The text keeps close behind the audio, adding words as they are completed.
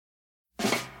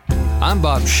I'm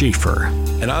Bob Schieffer.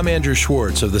 And I'm Andrew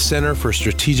Schwartz of the Center for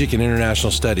Strategic and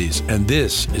International Studies, and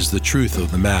this is The Truth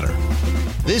of the Matter.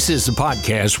 This is the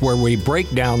podcast where we break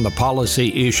down the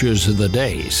policy issues of the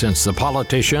day. Since the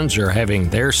politicians are having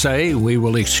their say, we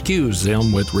will excuse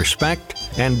them with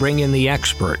respect and bring in the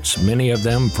experts, many of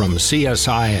them from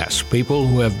CSIS, people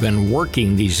who have been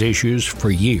working these issues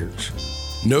for years.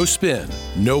 No spin,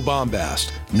 no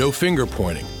bombast, no finger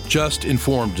pointing, just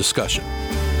informed discussion.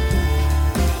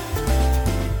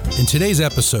 In today's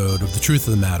episode of The Truth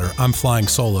of the Matter, I'm flying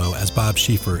solo as Bob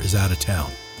Schieffer is out of town.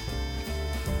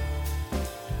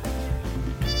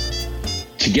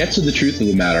 To get to the truth of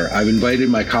the matter, I've invited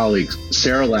my colleagues,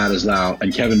 Sarah Ladislaw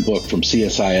and Kevin Book from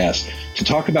CSIS, to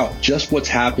talk about just what's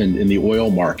happened in the oil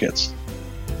markets.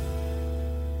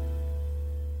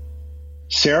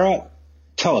 Sarah,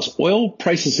 tell us, oil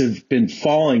prices have been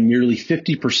falling nearly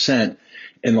 50%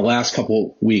 in the last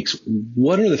couple of weeks.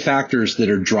 What are the factors that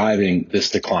are driving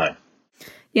this decline?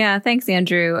 Yeah, thanks,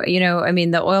 Andrew.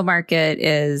 The oil market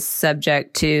is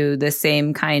subject to the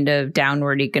same kind of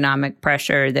downward economic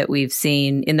pressure that we've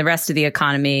seen in the rest of the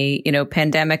economy.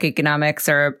 Pandemic economics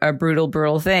are a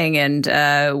brutal thing. And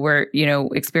we're,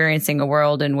 experiencing a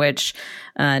world in which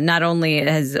not only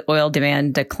has oil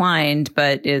demand declined,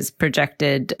 but is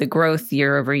projected, the growth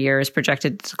year over year is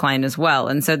projected to decline as well.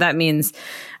 And so that means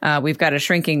we've got a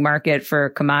shrinking market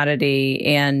for commodity.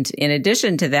 And in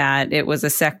addition to that, it was a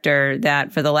sector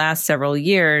that for the last several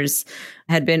years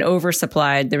had been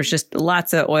oversupplied. There was just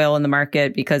lots of oil in the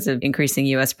market because of increasing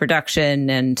U.S. production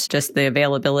and just the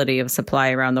availability of supply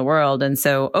around the world. And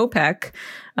so OPEC,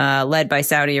 led by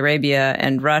Saudi Arabia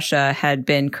and Russia, had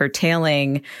been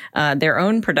curtailing their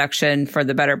own production for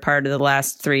the better part of the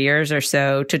last 3 years or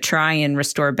so to try and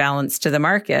restore balance to the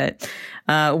market.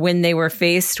 When they were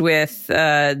faced with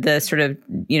the sort of,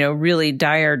 really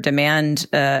dire demand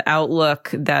outlook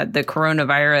that the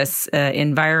coronavirus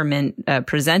environment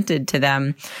presented to them,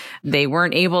 they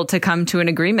weren't able to come to an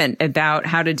agreement about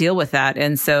how to deal with that.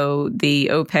 And so the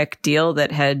OPEC deal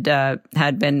that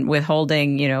had been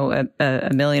withholding, a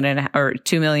million or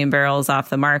 2 million barrels off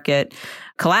the market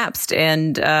collapsed.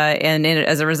 And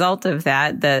as a result of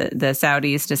that, the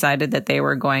Saudis decided that they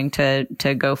were going to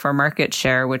go for market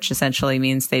share, which essentially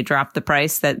means they dropped the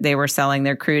price that they were selling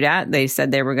their crude at. They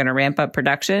said they were going to ramp up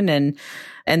production,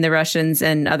 and the Russians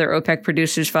and other OPEC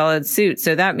producers followed suit.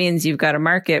 So that means you've got a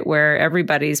market where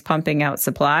everybody's pumping out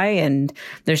supply and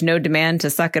there's no demand to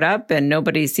suck it up, and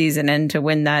nobody sees an end to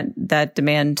when that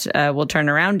demand will turn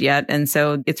around yet. And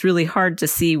so it's really hard to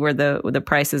see where the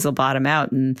prices will bottom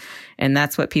out. And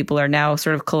that's what people are now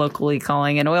sort of colloquially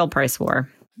calling an oil price war.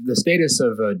 The status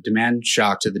of a demand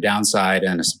shock to the downside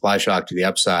and a supply shock to the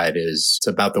upside is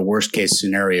about the worst case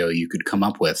scenario you could come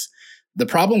up with. The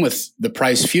problem with the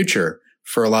price future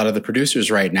for a lot of the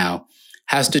producers right now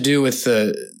has to do with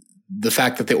the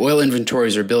fact that the oil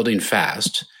inventories are building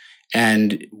fast,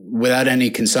 and without any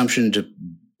consumption to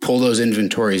pull those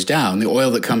inventories down, the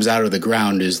oil that comes out of the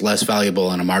ground is less valuable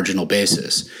on a marginal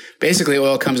basis. Basically,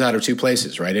 oil comes out of two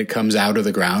places, right? It comes out of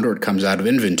the ground or it comes out of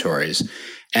inventories.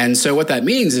 And so what that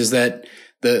means is that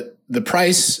the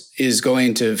price is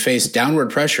going to face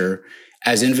downward pressure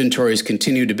as inventories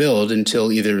continue to build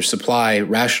until either supply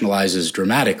rationalizes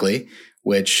dramatically,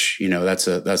 which,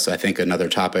 that's I think another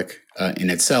topic in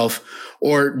itself,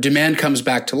 or demand comes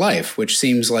back to life, which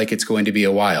seems like it's going to be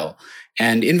a while.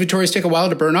 And inventories take a while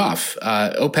to burn off.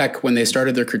 OPEC, when they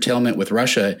started their curtailment with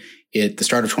Russia at the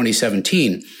start of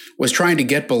 2017, was trying to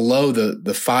get below the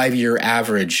 5-year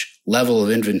average level of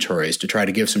inventories to try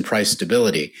to give some price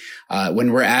stability.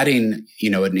 When we're adding,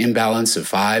 an imbalance of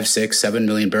 5, 6, 7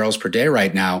 million barrels per day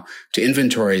right now to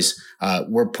inventories,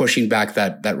 we're pushing back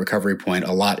that recovery point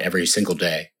a lot every single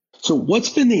day. So what's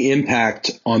been the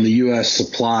impact on the U.S.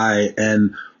 supply,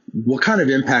 and what kind of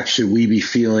impact should we be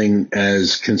feeling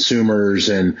as consumers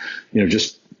and,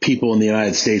 just people in the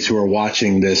United States who are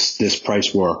watching this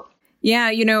price war?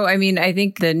 Yeah, I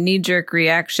think the knee-jerk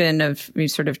reaction of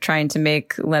sort of trying to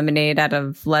make lemonade out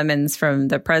of lemons from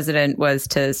the president was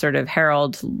to sort of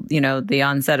herald, the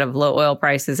onset of low oil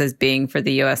prices as being for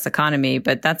the U.S. economy.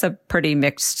 But that's a pretty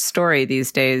mixed story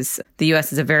these days. The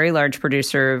U.S. is a very large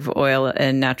producer of oil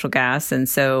and natural gas. And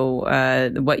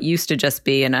so what used to just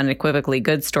be an unequivocally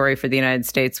good story for the United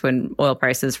States when oil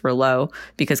prices were low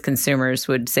because consumers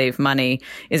would save money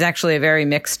is actually a very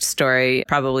mixed story,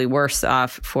 probably worse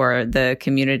off for the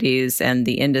communities and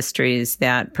the industries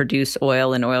that produce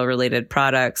oil and oil-related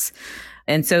products.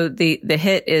 And so the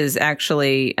hit is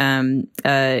actually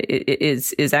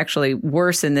is actually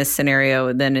worse in this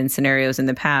scenario than in scenarios in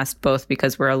the past, both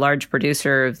because we're a large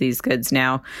producer of these goods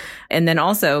now, and then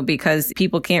also because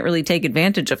people can't really take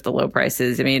advantage of the low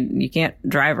prices. I mean, you can't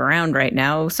drive around right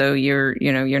now, so you're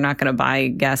not going to buy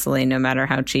gasoline no matter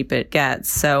how cheap it gets.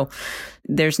 So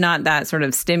there's not that sort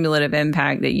of stimulative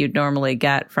impact that you'd normally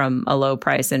get from a low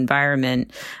price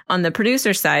environment. On the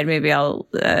producer side, maybe I'll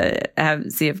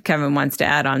see if Kevin wants to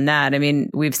add on that. I mean,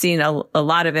 we've seen a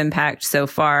lot of impact so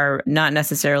far, not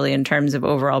necessarily in terms of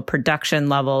overall production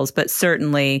levels, but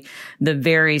certainly the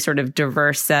very sort of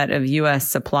diverse set of U.S.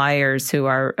 suppliers who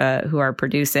are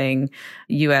producing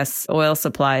U.S. oil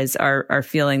supplies are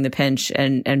feeling the pinch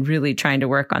and really trying to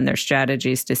work on their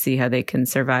strategies to see how they can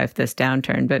survive this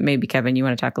downturn. But maybe, Kevin, you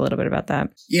want to talk a little bit about that?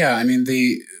 Yeah, I mean,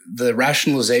 the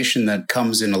rationalization that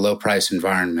comes in a low price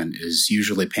environment is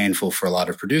usually painful for a lot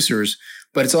of producers,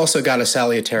 but it's also got a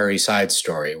salutary side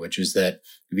story, which is that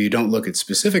if you don't look at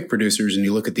specific producers and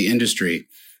you look at the industry,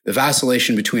 the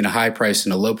vacillation between a high price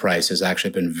and a low price has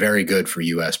actually been very good for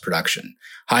U.S. production.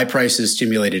 High prices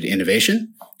stimulated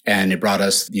innovation, and it brought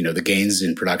us, the gains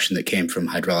in production that came from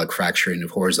hydraulic fracturing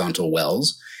of horizontal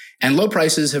wells. And low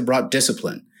prices have brought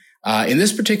discipline. In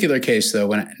this particular case, though,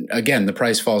 when, again, the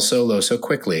price falls so low so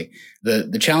quickly,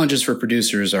 the challenges for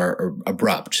producers are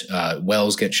abrupt.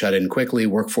 Wells get shut in quickly,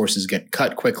 workforces get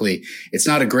cut quickly. It's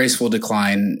not a graceful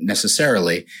decline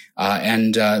necessarily.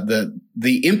 And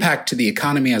the impact to the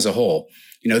economy as a whole,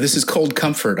 this is cold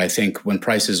comfort, I think, when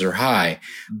prices are high.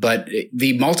 But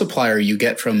the multiplier you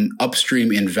get from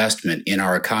upstream investment in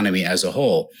our economy as a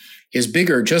whole is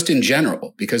bigger just in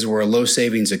general, because we're a low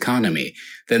savings economy,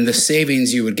 than the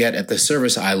savings you would get at the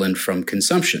service island from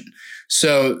consumption.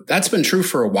 So that's been true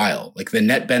for a while. Like the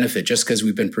net benefit, just because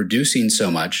we've been producing so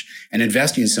much and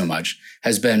investing so much,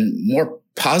 has been more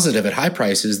positive at high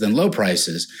prices than low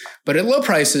prices. But at low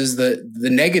prices, the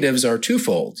negatives are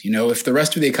twofold. If the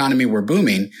rest of the economy were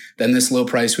booming, then this low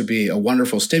price would be a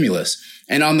wonderful stimulus.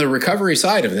 And on the recovery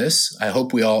side of this, I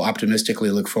hope we all optimistically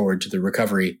look forward to the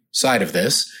recovery side of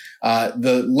this.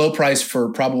 The low price for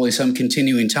probably some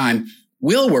continuing time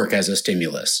will work as a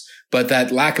stimulus, but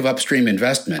that lack of upstream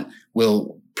investment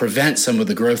will prevent some of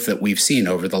the growth that we've seen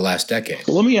over the last decade.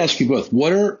 Well, let me ask you both,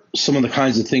 what are some of the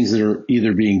kinds of things that are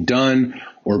either being done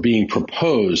or being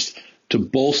proposed to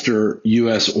bolster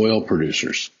U.S. oil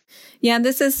producers? Yeah,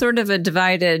 this is sort of a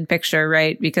divided picture,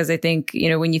 right? Because I think,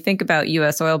 when you think about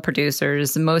U.S. oil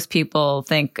producers, most people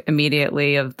think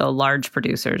immediately of the large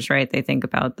producers, right? They think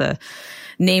about the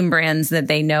name brands that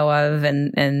they know of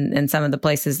and some of the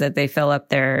places that they fill up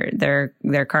their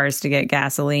cars to get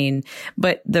gasoline.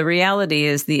 But the reality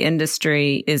is the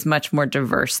industry is much more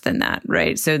diverse than that,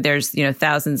 right? So there's,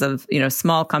 thousands of,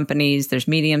 small companies, there's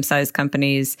medium-sized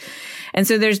companies. And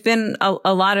so there's been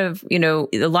a lot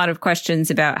of questions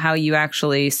about how you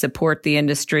actually support the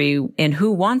industry and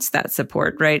who wants that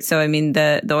support, right? So, I mean,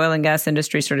 the oil and gas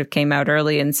industry sort of came out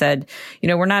early and said,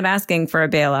 we're not asking for a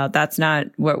bailout. That's not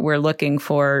what we're looking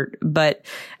for. But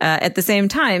at the same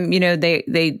time,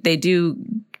 they do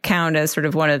count as sort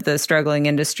of one of the struggling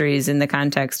industries in the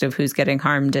context of who's getting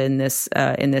harmed in this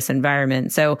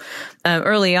environment. So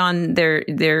early on,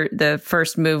 the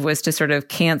first move was to sort of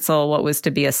cancel what was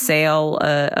to be a sale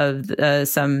of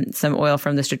some oil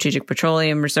from the Strategic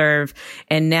Petroleum Reserve,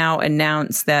 and now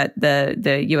announce that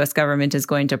the U.S. government is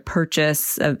going to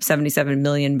purchase 77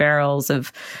 million barrels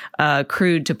of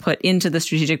crude to put into the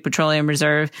Strategic Petroleum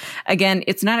Reserve. Again,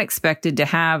 it's not expected to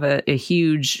have a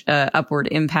huge upward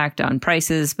impact on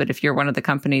prices. But if you're one of the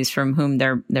companies from whom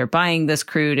they're buying this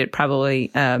crude, it probably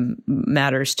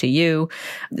matters to you.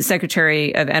 The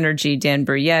Secretary of Energy, Dan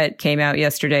Brouillette, came out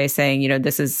yesterday saying,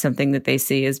 this is something that they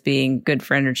see as being good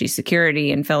for energy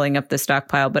security and filling up the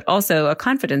stockpile, but also a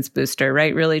confidence booster,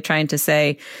 right? Really trying to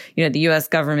say, the U.S.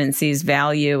 government sees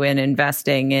value in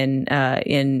investing in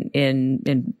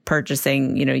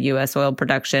purchasing, U.S. oil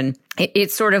production.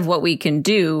 It's sort of what we can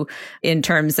do in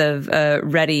terms of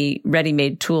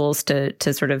ready-made tools to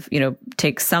sort of,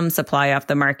 take some supply off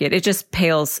the market. It just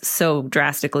pales so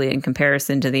drastically in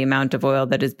comparison to the amount of oil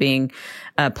that is being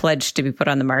pledged to be put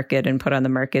on the market and put on the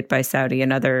market by Saudi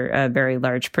and other very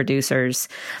large producers.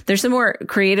 There's some more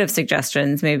creative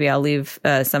suggestions. Maybe I'll leave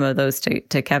some of those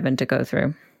to Kevin to go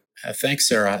through. Thanks,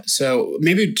 Sarah. So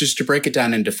maybe just to break it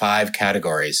down into 5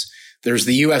 categories. There's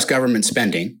the U.S. government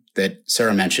spending that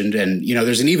Sarah mentioned. And,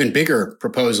 there's an even bigger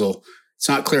proposal. It's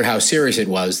not clear how serious it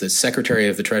was that Secretary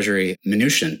of the Treasury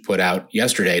Mnuchin put out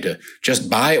yesterday to just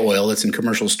buy oil that's in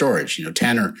commercial storage,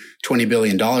 10 or $20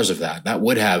 billion of that. That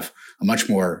would have a much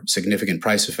more significant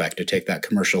price effect to take that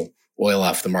commercial oil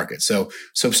off the market. So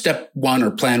step one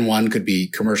or plan one could be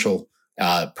commercial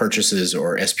purchases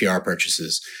or SPR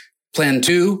purchases. Plan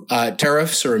two,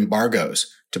 tariffs or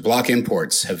embargoes to block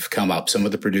imports have come up. Some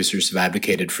of the producers have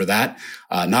advocated for that.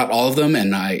 Not all of them.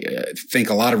 And I think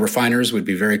a lot of refiners would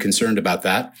be very concerned about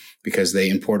that because they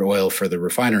import oil for the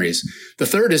refineries. The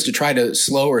third is to try to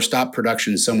slow or stop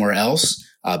production somewhere else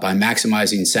by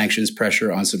maximizing sanctions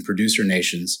pressure on some producer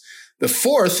nations. The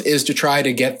fourth is to try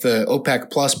to get the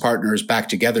OPEC plus partners back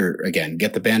together again,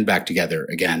 get the band back together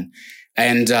again.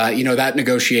 And, that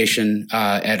negotiation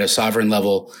at a sovereign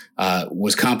level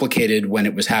was complicated when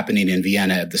it was happening in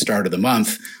Vienna at the start of the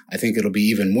month. I think it'll be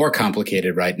even more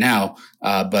complicated right now,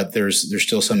 but there's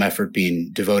still some effort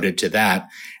being devoted to that.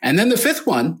 And then the fifth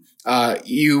one,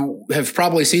 you have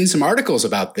probably seen some articles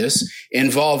about this,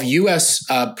 involve U.S.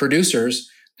 Producers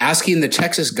asking the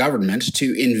Texas government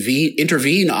to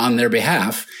intervene on their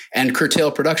behalf and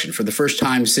curtail production for the first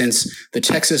time since the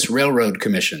Texas Railroad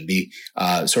Commission, the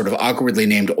sort of awkwardly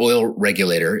named oil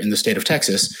regulator in the state of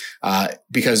Texas,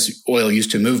 because oil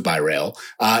used to move by rail,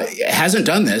 hasn't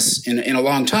done this in a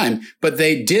long time. But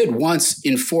they did once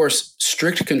enforce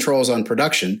strict controls on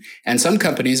production, and some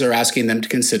companies are asking them to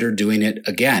consider doing it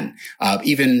again.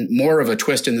 Even more of a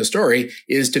twist in the story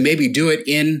is to maybe do it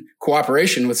in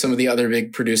cooperation with some of the other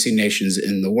big producing nations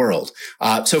in the world.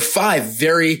 So 5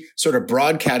 very sort of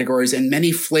broad categories and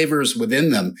many flavors within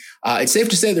them. It's safe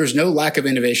to say there's no lack of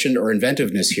innovation or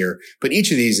inventiveness here, but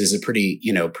each of these is a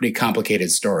pretty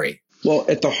complicated story. Well,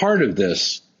 at the heart of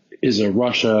this is a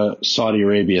Russia-Saudi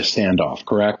Arabia standoff,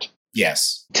 correct?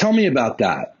 Yes. Tell me about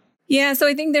that. Yeah, so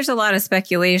I think there's a lot of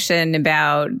speculation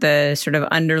about the sort of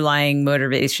underlying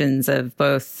motivations of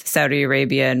both Saudi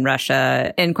Arabia and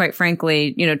Russia. And quite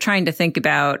frankly, trying to think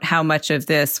about how much of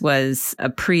this was a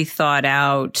pre-thought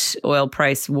out oil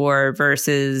price war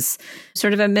versus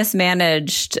sort of a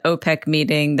mismanaged OPEC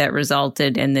meeting that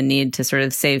resulted in the need to sort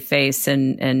of save face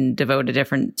and devote a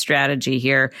different strategy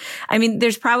here. I mean,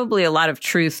 there's probably a lot of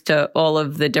truth to all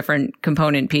of the different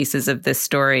component pieces of this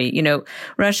story.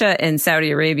 Russia and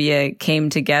Saudi Arabia came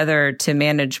together to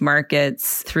manage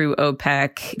markets through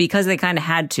OPEC because they kind of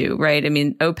had to, right? I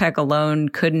mean, OPEC alone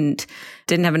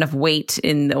didn't have enough weight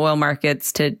in the oil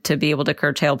markets to be able to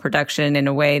curtail production in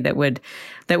a way that would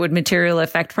materially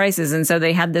affect prices. And so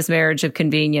they had this marriage of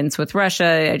convenience with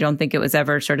Russia. I don't think it was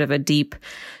ever sort of a deep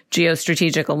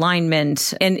geostrategic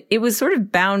alignment. And it was sort of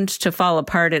bound to fall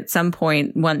apart at some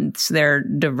point once their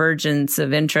divergence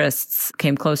of interests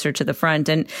came closer to the front.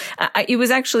 And it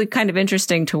was actually kind of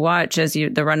interesting to watch as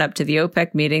the run up to the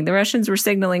OPEC meeting. The Russians were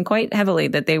signaling quite heavily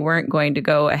that they weren't going to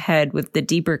go ahead with the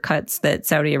deeper cuts that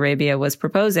Saudi Arabia was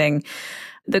proposing.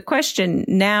 The question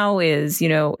now is,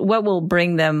 what will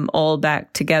bring them all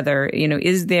back together?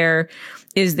 Is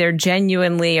there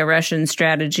genuinely a Russian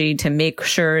strategy to make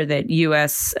sure that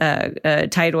U.S.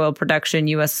 tight oil production,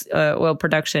 U.S. oil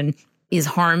production is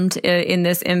harmed in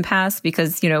this impasse?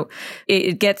 Because,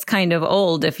 it gets kind of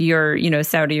old if you're,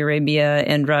 Saudi Arabia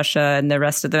and Russia and the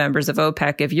rest of the members of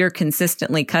OPEC, if you're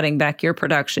consistently cutting back your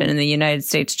production and the United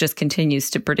States just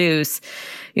continues to produce,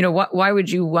 why would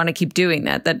you want to keep doing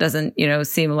that? That doesn't,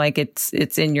 seem like it's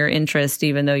in your interest,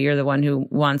 even though you're the one who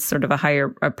wants sort of a higher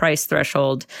price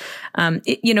threshold.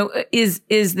 Is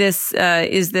this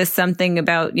something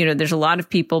about, there's a lot of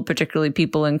people, particularly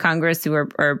people in Congress who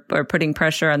are putting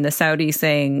pressure on the Saudis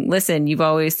saying, listen, you've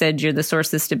always said you're the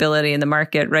source of stability in the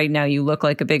market. Right now, you look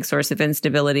like a big source of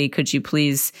instability. Could you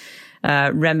please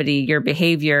remedy your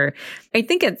behavior? I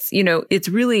think it's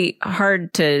really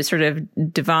hard to sort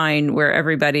of divine where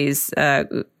everybody's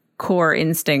core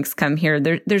instincts come here.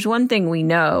 There's one thing we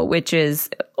know, which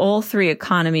is all 3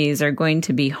 economies are going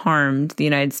to be harmed, the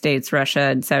United States, Russia,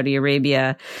 and Saudi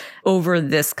Arabia, over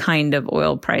this kind of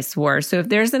oil price war. So if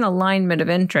there's an alignment of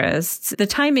interests, the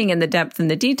timing and the depth and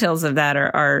the details of that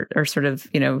are sort of,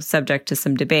 subject to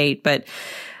some debate. But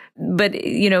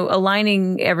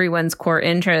aligning everyone's core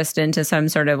interest into some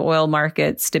sort of oil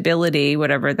market stability,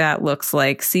 whatever that looks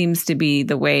like, seems to be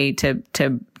the way to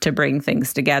bring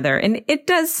things together. And it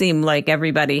does seem like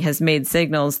everybody has made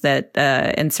signals that,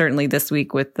 and certainly this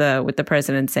week with the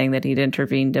president saying that he'd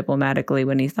intervene diplomatically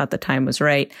when he thought the time was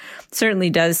right,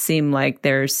 certainly does seem like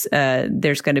there's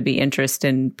going to be interest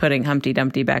in putting Humpty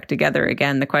Dumpty back together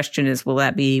again. The question is, will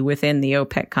that be within the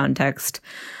OPEC context?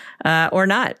 Or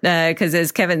not, because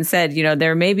as Kevin said,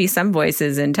 there may be some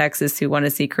voices in Texas who want to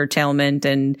see curtailment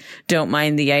and don't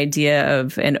mind the idea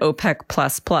of an OPEC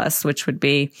plus, which would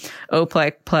be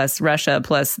OPEC plus Russia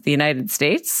plus the United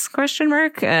States,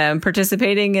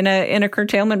 participating in a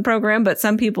curtailment program. But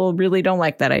some people really don't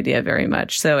like that idea very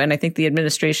much. So, and I think the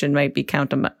administration might be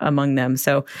among them.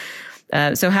 So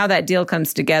So how that deal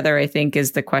comes together, I think,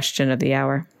 is the question of the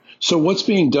hour. So what's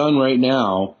being done right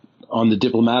now on the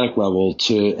diplomatic level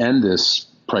to end this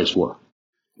price war?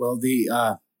 Well,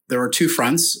 there are two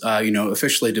fronts.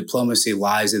 Officially, diplomacy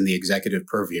lies in the executive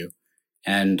purview.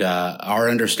 And our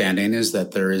understanding is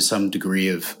that there is some degree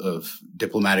of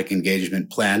diplomatic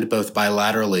engagement planned, both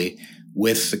bilaterally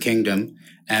with the kingdom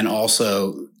and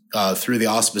also through the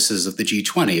auspices of the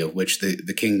G20, of which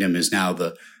the kingdom is now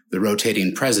the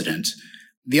rotating president.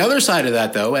 The other side of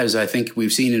that, though, as I think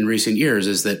we've seen in recent years,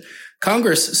 is that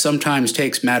Congress sometimes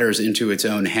takes matters into its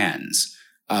own hands.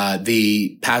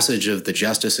 The passage of the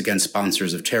Justice Against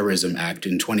Sponsors of Terrorism Act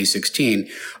in 2016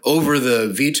 over the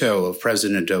veto of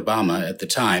President Obama at the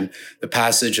time, the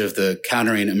passage of the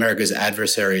Countering America's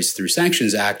Adversaries Through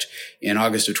Sanctions Act in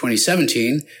August of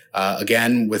 2017,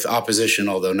 again with opposition,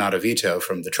 although not a veto,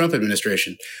 from the Trump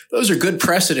administration. Those are good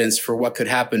precedents for what could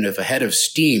happen if a head of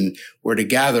steam were to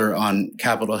gather on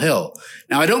Capitol Hill.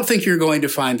 Now, I don't think you're going to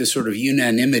find the sort of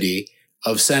unanimity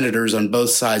of senators on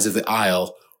both sides of the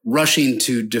aisle rushing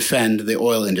to defend the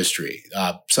oil industry.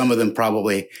 Some of them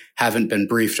probably haven't been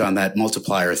briefed on that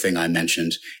multiplier thing I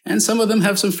mentioned, and some of them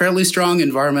have some fairly strong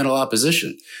environmental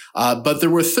opposition. But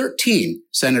there were 13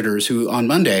 senators who on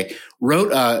Monday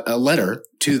wrote a letter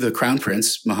to the Crown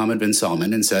Prince, Mohammed bin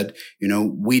Salman, and said,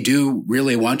 we do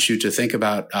really want you to think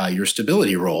about your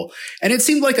stability role. And it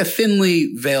seemed like a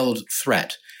thinly veiled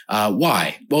threat.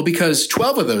 Why? Well, because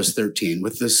 12 of those 13,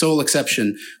 with the sole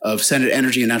exception of Senate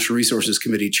Energy and Natural Resources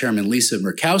Committee Chairman Lisa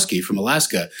Murkowski from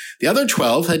Alaska, the other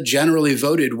 12 had generally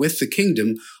voted with the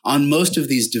kingdom on most of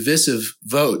these divisive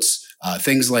votes.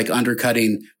 Things like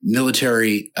undercutting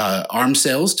military arms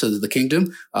sales to the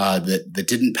kingdom that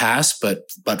didn't pass,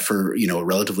 but for a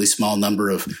relatively small number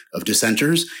of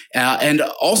dissenters, and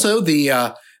also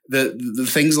the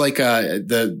things like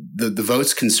the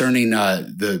votes concerning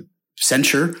the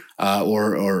censure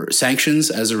or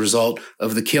sanctions as a result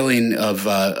of the killing of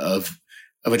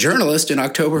a journalist in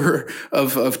October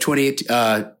of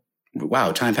 2018.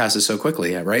 Wow, time passes so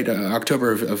quickly, right?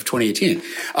 October of 2018.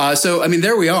 So I mean,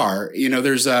 there we are.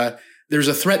 There's a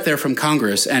threat there from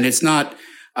Congress, and it's not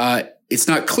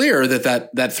clear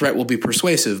that threat will be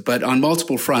persuasive. But on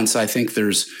multiple fronts, I think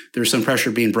there's some pressure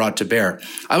being brought to bear.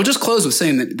 I will just close with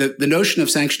saying that the notion of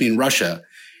sanctioning Russia,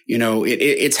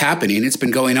 it's happening. It's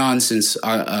been going on since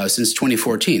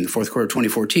 2014, the fourth quarter of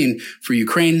 2014, for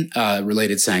Ukraine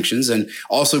related sanctions, and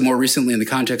also more recently in the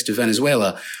context of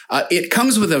Venezuela. It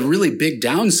comes with a really big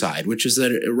downside, which is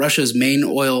that Russia's main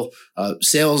oil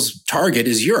sales target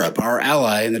is Europe, our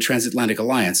ally in the transatlantic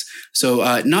alliance.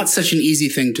 So not such an easy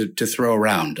thing to throw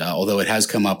around, although it has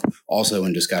come up also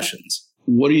in discussions.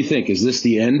 What do you think? Is this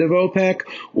the end of OPEC,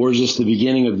 or is this the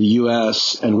beginning of the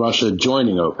U.S. and Russia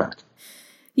joining OPEC?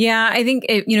 Yeah, I think,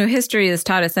 history has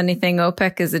taught us anything.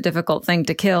 OPEC is a difficult thing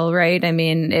to kill, right? I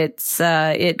mean,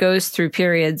 it goes through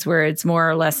periods where it's more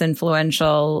or less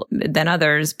influential than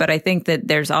others. But I think that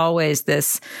there's always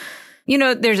this,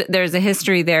 there's a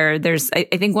history there. I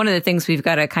think one of the things we've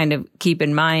got to kind of keep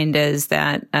in mind is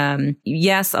that,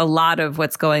 yes, a lot of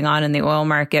what's going on in the oil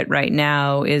market right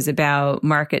now is about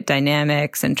market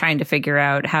dynamics and trying to figure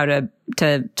out how to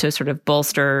sort of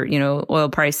bolster, oil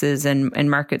prices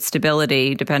and market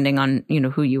stability, depending on,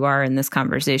 who you are in this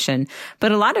conversation.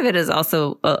 But a lot of it is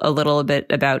also a little bit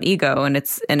about ego, and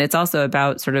it's also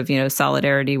about sort of,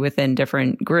 solidarity within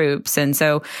different groups. And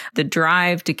so the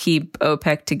drive to keep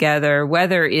OPEC together,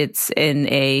 whether it's in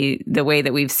the way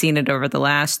that we've seen it over the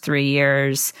last 3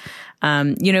 years,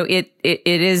 it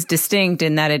is distinct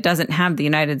in that it doesn't have the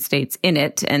United States in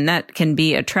it, and that can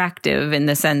be attractive in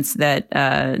the sense that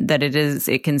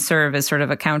it can serve as sort of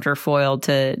a counterfoil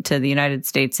to the United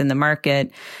States in the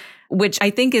market, which I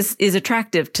think is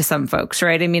attractive to some folks,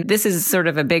 right? I mean, this is sort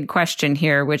of a big question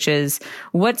here, which is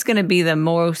what's going to be the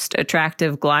most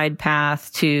attractive glide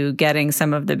path to getting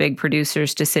some of the big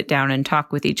producers to sit down and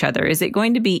talk with each other? Is it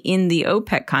going to be in the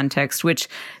OPEC context, which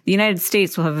the United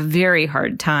States will have a very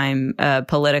hard time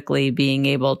politically being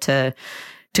able to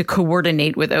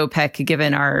coordinate with OPEC,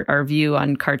 given our view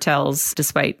on cartels,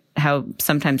 despite how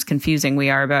sometimes confusing we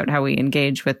are about how we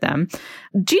engage with them.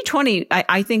 G20,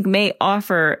 I think, may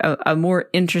offer a more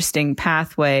interesting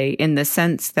pathway in the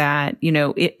sense that,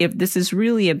 if this is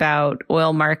really about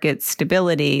oil market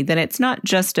stability, then it's not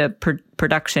just a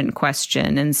production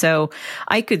question. And so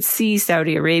I could see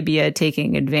Saudi Arabia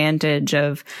taking advantage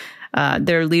of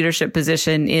their leadership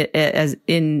position as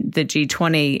in the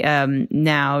G20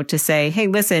 now to say, hey,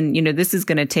 listen, this is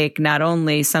going to take not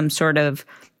only some sort of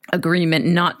agreement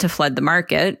not to flood the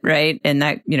market, right? And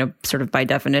that, sort of by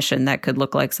definition, that could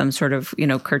look like some sort of,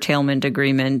 curtailment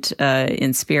agreement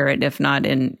in spirit, if not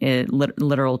in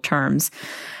literal terms.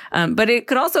 But it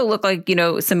could also look like,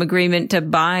 some agreement to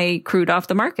buy crude off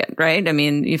the market, right? I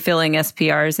mean, you're filling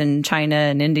SPRs in China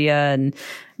and India and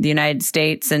the United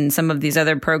States, and some of these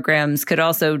other programs could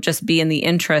also just be in the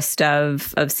interest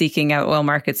of seeking out oil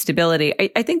market stability.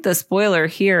 I think the spoiler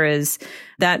here is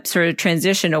that sort of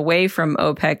transition away from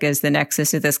OPEC as the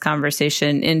nexus of this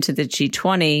conversation into the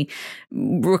G20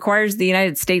 requires the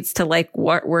United States to like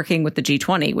working with the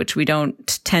G20, which we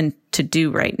don't tend to do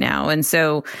right now. And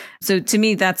so to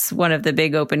me, that's one of the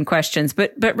big open questions.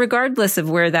 But regardless of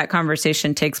where that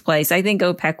conversation takes place, I think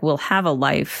OPEC will have a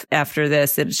life after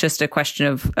this. It's just a question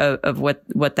of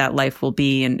what that life will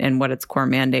be and what its core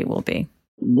mandate will be.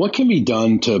 What can be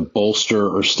done to bolster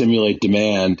or stimulate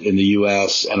demand in the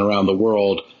U.S. and around the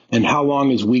world? And how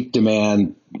long is weak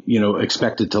demand,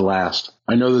 expected to last?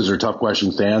 I know those are tough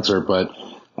questions to answer, but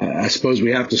I suppose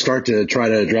we have to start to try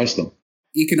to address them.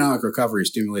 Economic recovery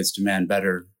stimulates demand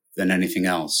better than anything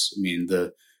else. I mean,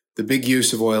 the big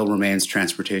use of oil remains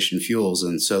transportation fuels,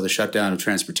 and so the shutdown of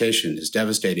transportation is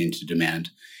devastating to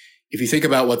demand. If you think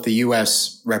about what the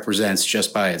U.S. represents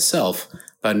just by itself,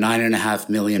 about 9.5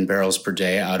 million barrels per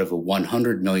day out of a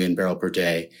 100 million barrel per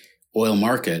day oil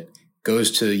market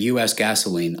goes to U.S.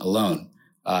 gasoline alone.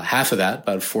 Half of that,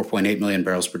 about 4.8 million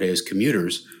barrels per day, is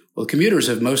commuters. Well, commuters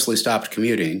have mostly stopped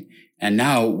commuting, and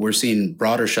now we're seeing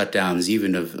broader shutdowns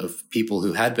even of people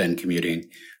who had been commuting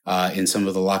in some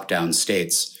of the lockdown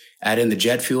states. Add in the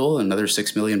jet fuel, another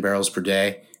 6 million barrels per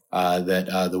day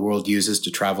that the world uses to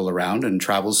travel around, and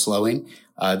travel's slowing.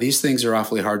 These things are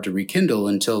awfully hard to rekindle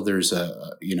until there's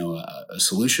a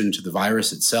solution to the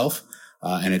virus itself,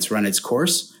 and it's run its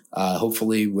course,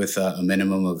 hopefully with a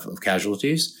minimum of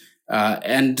casualties.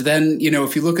 And then,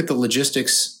 if you look at the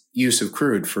logistics use of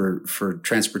crude for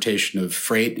transportation of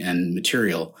freight and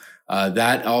material,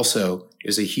 that also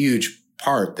is a huge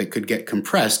part that could get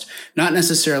compressed, not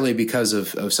necessarily because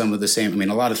of some of the same. I mean,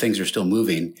 a lot of things are still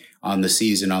moving on the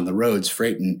seas and on the roads,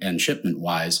 freight and shipment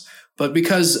wise, but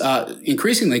because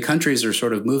increasingly countries are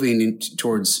sort of moving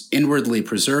towards inwardly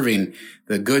preserving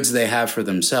the goods they have for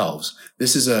themselves.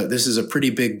 This is a pretty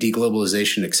big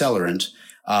deglobalization accelerant.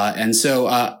 And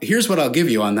so here's what I'll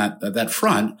give you on that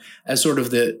front as sort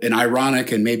of an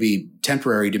ironic and maybe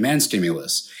temporary demand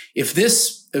stimulus. If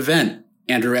this event,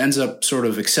 Andrew, ends up sort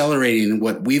of accelerating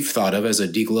what we've thought of as a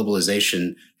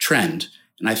deglobalization trend,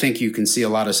 and I think you can see a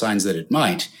lot of signs that it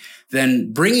might,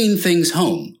 then bringing things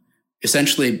home,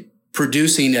 essentially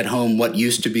producing at home what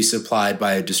used to be supplied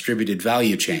by distributed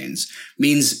value chains,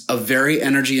 means a very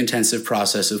energy intensive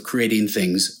process of creating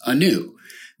things anew.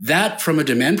 That, from a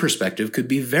demand perspective, could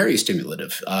be very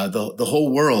stimulative. The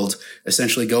whole world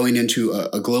essentially going into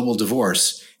a global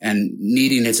divorce and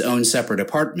needing its own separate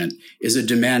apartment is a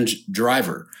demand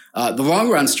driver. The long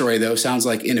run story, though, sounds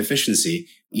like inefficiency.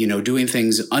 Doing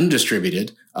things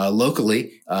undistributed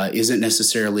locally isn't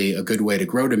necessarily a good way to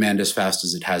grow demand as fast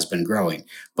as it has been growing.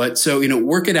 But so,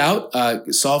 work it out,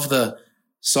 solve the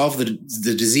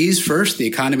disease first, the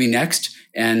economy next,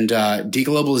 and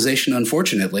deglobalization,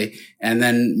 unfortunately, and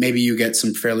then maybe you get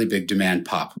some fairly big demand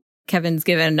pop. Kevin's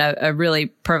given a really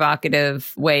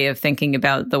provocative way of thinking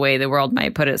about the way the world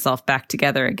might put itself back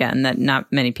together again that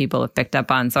not many people have picked up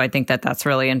on. So I think that's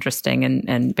really interesting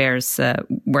and bears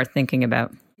worth thinking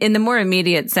about. In the more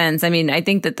immediate sense, I mean, I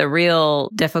think that the real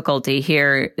difficulty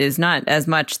here is not as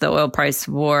much the oil price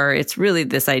war. It's really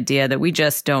this idea that we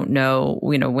just don't know,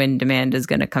 when demand is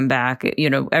going to come back.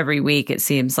 Every week it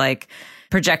seems like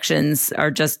projections are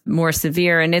just more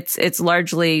severe. And it's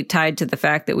largely tied to the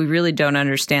fact that we really don't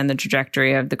understand the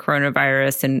trajectory of the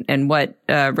coronavirus and what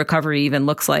recovery even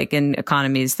looks like in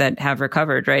economies that have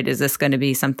recovered, right? Is this going to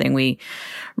be something we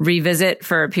revisit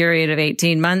for a period of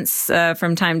 18 months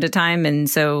from time to time? And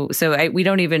so we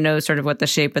don't even know sort of what the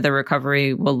shape of the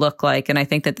recovery will look like. And I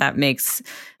think that makes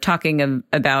talking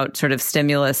about sort of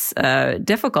stimulus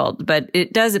difficult. But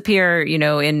it does appear,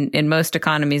 in most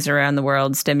economies around the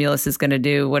world, stimulus is going to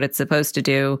do what it's supposed to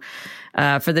do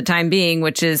for the time being,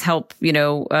 which is help,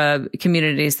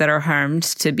 communities that are harmed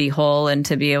to be whole and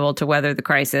to be able to weather the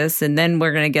crisis. And then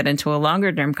we're going to get into a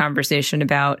longer term conversation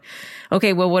about,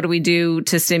 okay, well, what do we do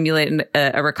to stimulate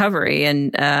a recovery?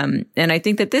 And I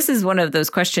think that this is one of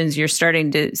those questions you're starting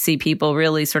to see people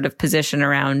really sort of position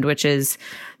around, which is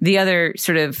the other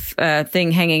sort of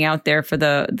thing hanging out there for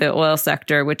the oil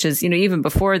sector, which is, even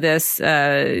before this,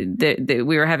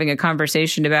 we were having a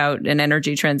conversation about an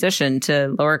energy transition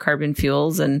to lower carbon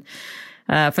fuels and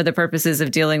for the purposes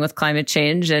of dealing with climate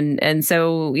change. And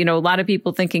so, a lot of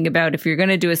people thinking about if you're going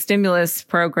to do a stimulus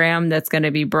program that's going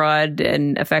to be broad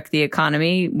and affect the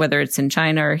economy, whether it's in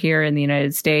China or here in the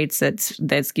United States,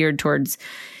 that's geared towards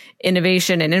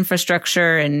innovation and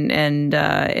infrastructure and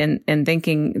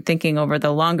thinking over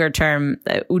the longer term.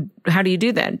 How do you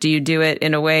do that? Do you do it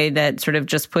in a way that sort of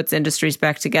just puts industries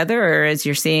back together, or as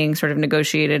you're seeing sort of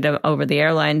negotiated over the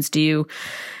airlines, do you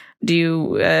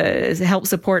help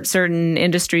support certain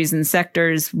industries and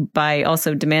sectors by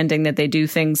also demanding that they do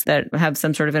things that have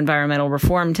some sort of environmental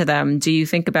reform to them? Do you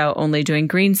think about only doing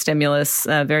green stimulus,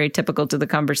 very typical to the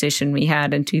conversation we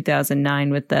had in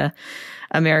 2009 with the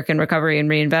American Recovery and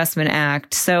Reinvestment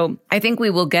Act? So I think we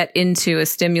will get into a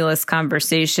stimulus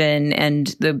conversation. And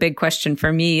the big question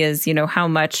for me is,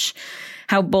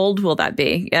 how bold will that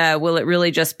be? Will it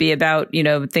really just be about,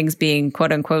 things being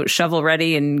quote unquote shovel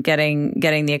ready and getting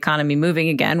the economy moving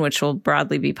again, which will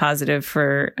broadly be positive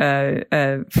for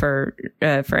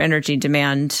energy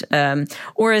demand?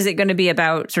 Or is it going to be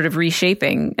about sort of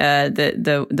reshaping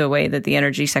the way that the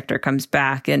energy sector comes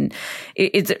back? And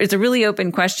it's a really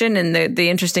open question. And the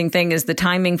interesting thing is the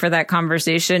timing for that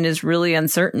conversation is really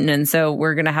uncertain. And so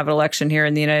we're going to have an election here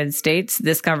in the United States.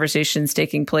 This conversation is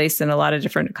taking place in a lot of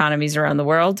different economies around the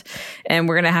world. And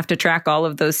we're going to have to track all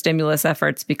of those stimulus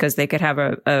efforts because they could have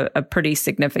a pretty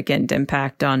significant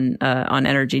impact on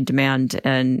energy demand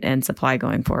and supply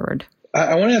going forward.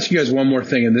 I want to ask you guys one more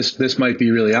thing, and this might be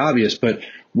really obvious, but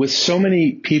with so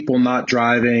many people not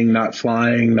driving, not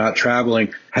flying, not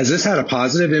traveling, has this had a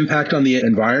positive impact on the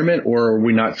environment, or are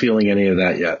we not feeling any of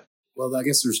that yet? Well, I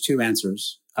guess there's two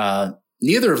answers.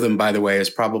 Neither of them, by the way,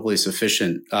 is probably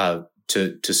sufficient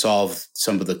to solve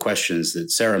some of the questions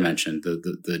that Sarah mentioned,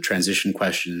 the transition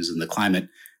questions and the climate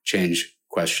change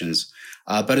questions.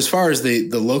 But as far as the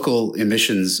local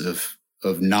emissions of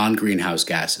non-greenhouse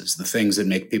gases, the things that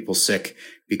make people sick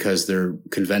because they're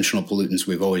conventional pollutants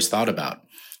we've always thought about,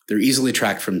 they're easily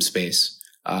tracked from space.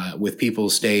 With people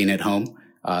staying at home,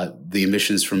 the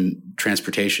emissions from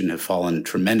transportation have fallen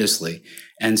tremendously.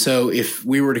 And so if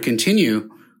we were to continue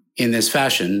in this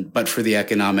fashion, but for the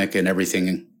economic and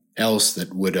everything else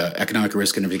that would, economic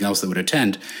risk and everything else that would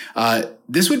attend,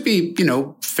 this would be,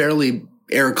 fairly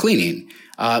air cleaning.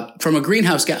 From a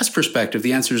greenhouse gas perspective,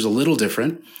 the answer is a little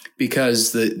different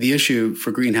because the issue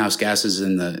for greenhouse gases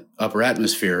in the upper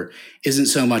atmosphere isn't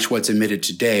so much what's emitted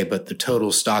today, but the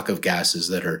total stock of gases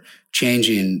that are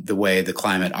changing the way the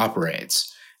climate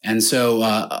operates. And so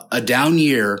a down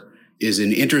year is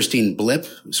an interesting blip,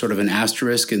 sort of an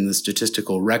asterisk in the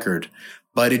statistical record,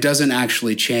 but it doesn't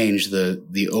actually change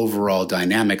the overall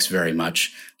dynamics very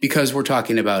much because we're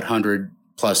talking about 100+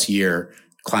 year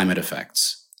climate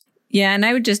effects. Yeah, and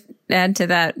I would just add to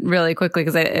that really quickly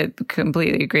because I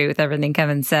completely agree with everything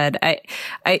Kevin said.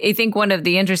 I think one of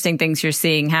the interesting things you're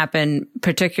seeing happen,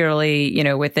 particularly,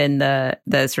 within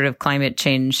the sort of climate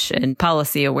change and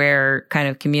policy aware kind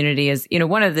of community is,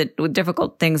 one of the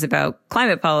difficult things about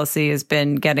climate policy has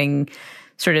been getting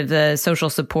sort of the social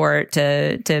support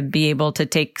to be able to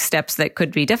take steps that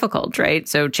could be difficult, right?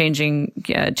 So changing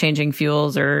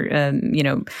fuels or,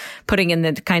 putting in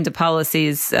the kinds of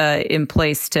policies in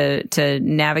place to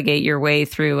navigate your way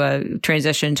through a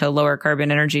transition to lower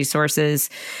carbon energy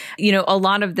sources. A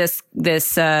lot of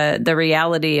the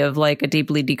reality of like a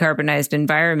deeply decarbonized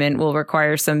environment will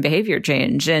require some behavior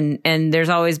change. And there's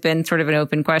always been sort of an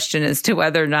open question as to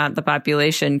whether or not the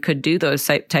population could do those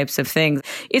types of things.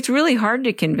 It's really hard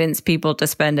to convince people to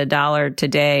spend $1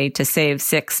 today to save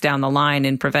 $6 down the line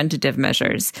in preventative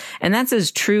measures. And that's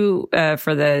as true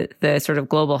for the sort of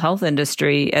global health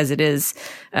industry as it is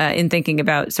in thinking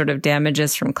about sort of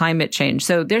damages from climate change.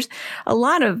 So there's a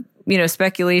lot of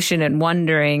speculation and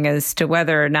wondering as to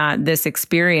whether or not this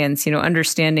experience,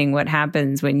 understanding what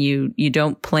happens when you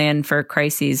don't plan for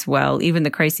crises well, even the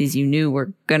crises you knew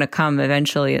were going to come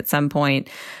eventually at some point,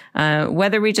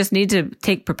 whether we just need to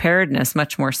take preparedness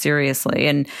much more seriously.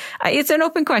 And it's an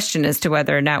open question as to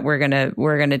whether or not we're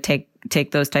going to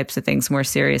take those types of things more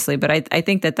seriously. But I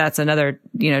think that's another,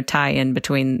 tie-in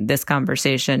between this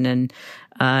conversation and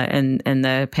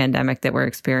the pandemic that we're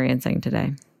experiencing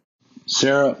today.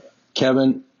 Sarah,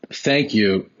 Kevin, thank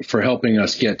you for helping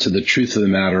us get to the truth of the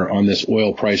matter on this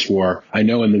oil price war. I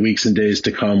know in the weeks and days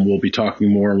to come, we'll be talking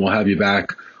more and we'll have you back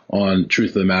on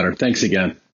Truth of the Matter. Thanks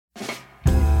again.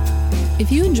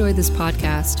 If you enjoyed this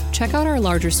podcast, check out our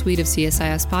larger suite of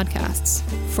CSIS podcasts.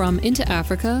 From Into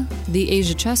Africa, The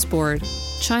Asia Chessboard,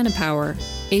 China Power,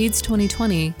 AIDS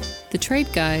 2020, The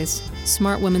Trade Guys,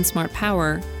 Smart Women, Smart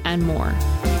Power, and more.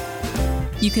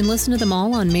 You can listen to them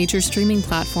all on major streaming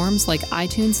platforms like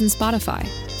iTunes and Spotify.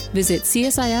 Visit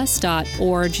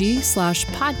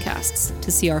csis.org/podcasts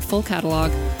to see our full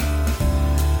catalog.